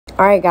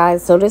All right,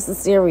 guys, so this is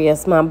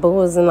serious. My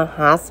boo is in the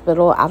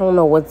hospital. I don't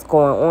know what's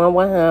going on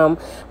with him,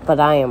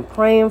 but I am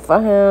praying for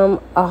him.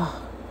 All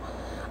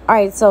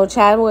right, so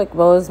Chadwick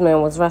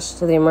Boseman was rushed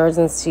to the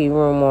emergency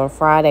room on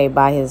Friday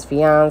by his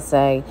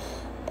fiance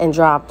and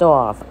dropped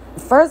off.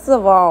 First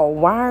of all,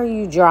 why are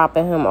you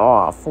dropping him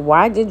off?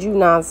 Why did you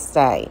not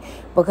stay?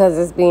 Because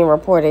it's being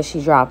reported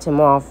she dropped him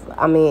off.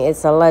 I mean,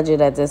 it's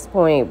alleged at this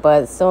point,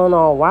 but still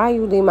no, why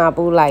you leave my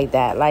boo like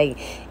that? Like,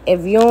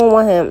 if you don't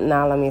want him,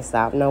 let me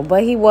stop. No,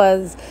 but he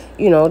was,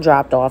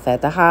 dropped off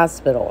at the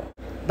hospital.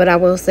 But I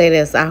will say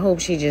this, I hope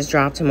she just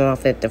dropped him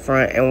off at the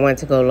front and went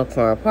to go look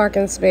for a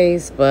parking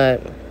space,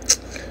 but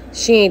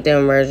she ain't the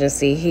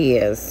emergency, he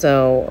is.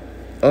 So,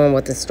 on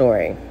with the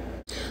story.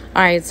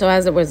 All right, so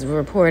as it was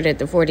reported,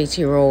 the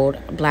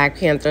 42-year-old Black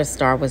Panther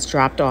star was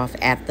dropped off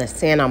at the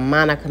Santa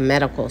Monica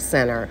Medical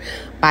Center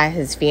by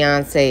his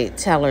fiancée,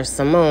 Taylor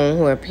Simone,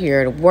 who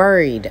appeared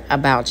worried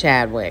about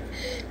Chadwick.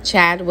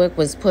 Chadwick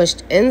was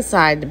pushed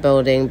inside the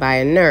building by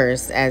a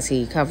nurse as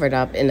he covered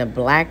up in a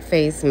black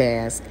face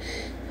mask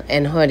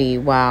and hoodie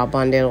while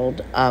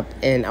bundled up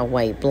in a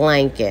white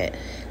blanket.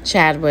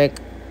 Chadwick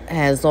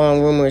has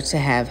long rumored to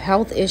have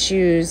health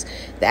issues.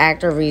 The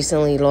actor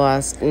recently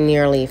lost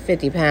nearly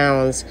 50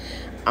 pounds.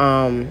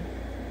 And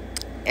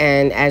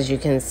as you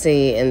can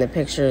see in the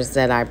pictures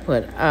that I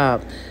put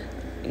up,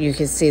 you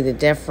can see the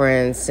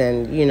difference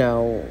and,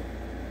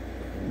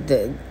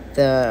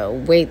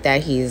 the weight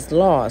that he's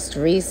lost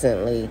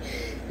recently.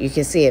 You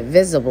can see it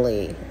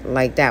visibly,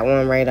 like that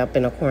one right up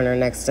in the corner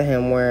next to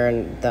him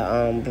wearing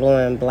the blue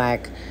and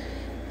black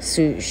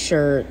suit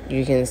shirt.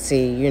 You can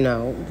see,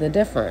 the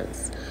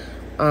difference.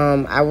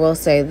 I will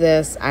say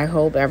this, I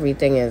hope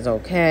everything is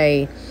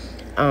okay.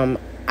 I'm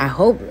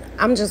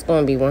just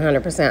going to be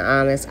 100%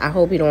 honest. I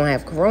hope you don't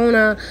have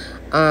corona.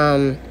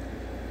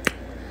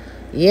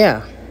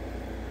 Yeah.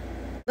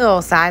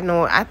 Little side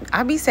note,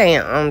 I be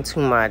saying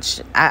too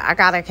much. I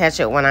gotta catch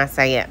it when I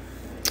say it.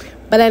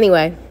 But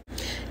anyway,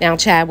 now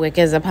Chadwick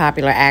is a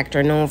popular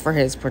actor known for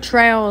his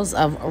portrayals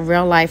of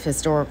real-life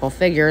historical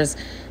figures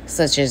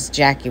such as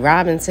Jackie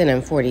Robinson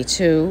in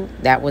 42,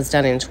 that was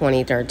done in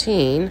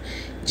 2013.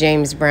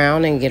 James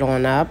Brown and Get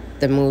On Up,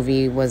 the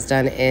movie was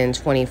done in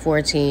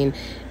 2014,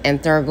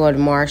 and Thurgood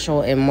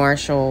Marshall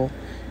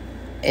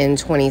in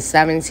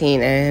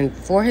 2017. And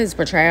for his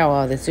portrayal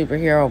of the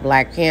superhero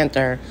Black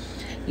Panther,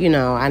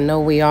 I know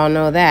we all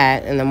know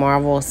that in the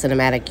Marvel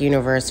Cinematic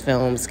Universe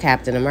films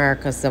Captain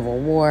America Civil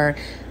War,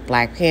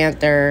 Black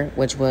Panther,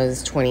 which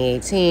was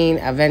 2018,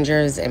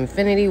 Avengers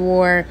Infinity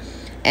War,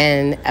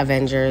 and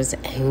Avengers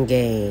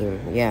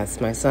Endgame. Yes,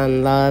 my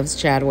son loves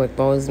Chadwick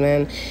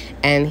Boseman,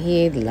 and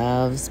he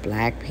loves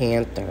Black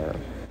Panther.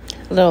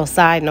 Little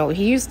side note,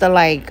 he used to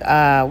like,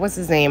 what's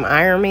his name,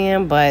 Iron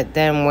Man, but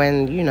then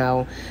when,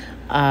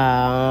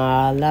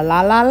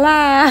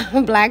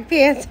 Black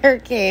Panther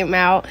came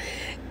out,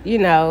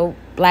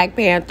 Black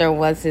Panther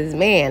was his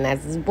man,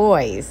 that's his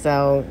boy,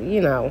 so,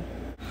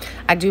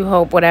 I do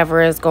hope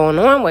whatever is going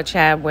on with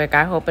Chadwick,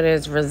 I hope it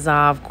is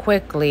resolved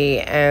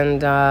quickly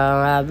and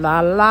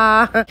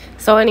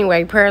So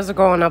anyway, prayers are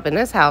going up in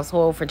this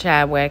household for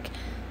Chadwick.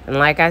 And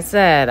like I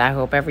said, I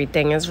hope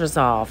everything is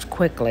resolved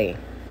quickly.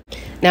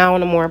 Now,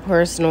 on a more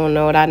personal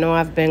note, I know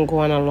I've been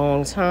going a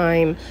long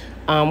time.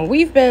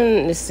 We've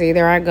been, see,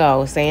 there I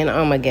go, saying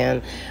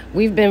again.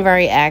 We've been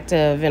very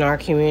active in our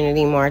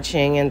community,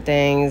 marching and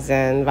things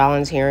and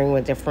volunteering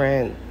with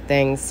different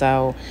things.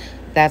 So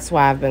that's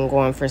why I've been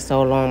going for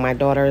so long. My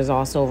daughter is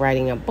also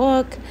writing a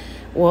book,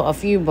 well, a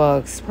few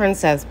books,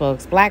 princess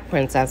books, Black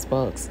princess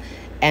books.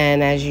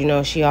 And as you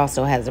know, she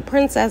also has a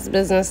princess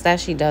business that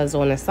she does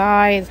on the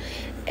side.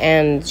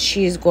 And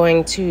she's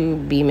going to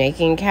be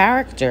making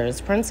characters,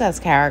 princess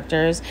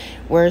characters,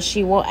 where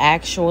she will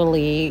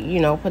actually,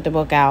 put the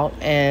book out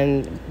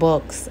and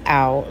books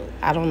out.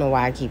 I don't know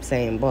why I keep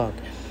saying book.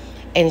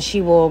 And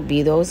she will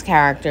be those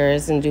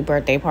characters and do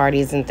birthday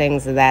parties and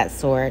things of that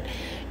sort.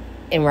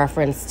 In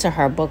reference to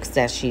her books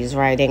that she's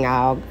writing,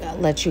 I'll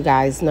let you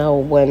guys know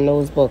when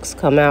those books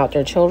come out.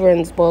 They're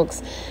children's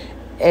books,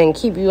 and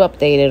keep you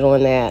updated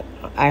on that.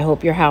 I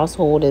hope your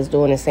household is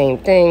doing the same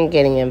thing,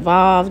 getting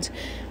involved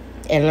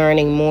and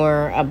learning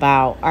more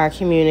about our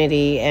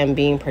community and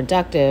being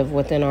productive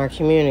within our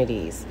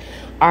communities.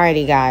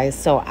 Alrighty, guys,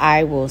 so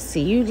I will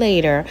see you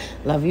later.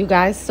 Love you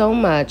guys so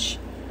much.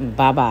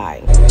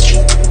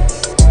 Bye-bye.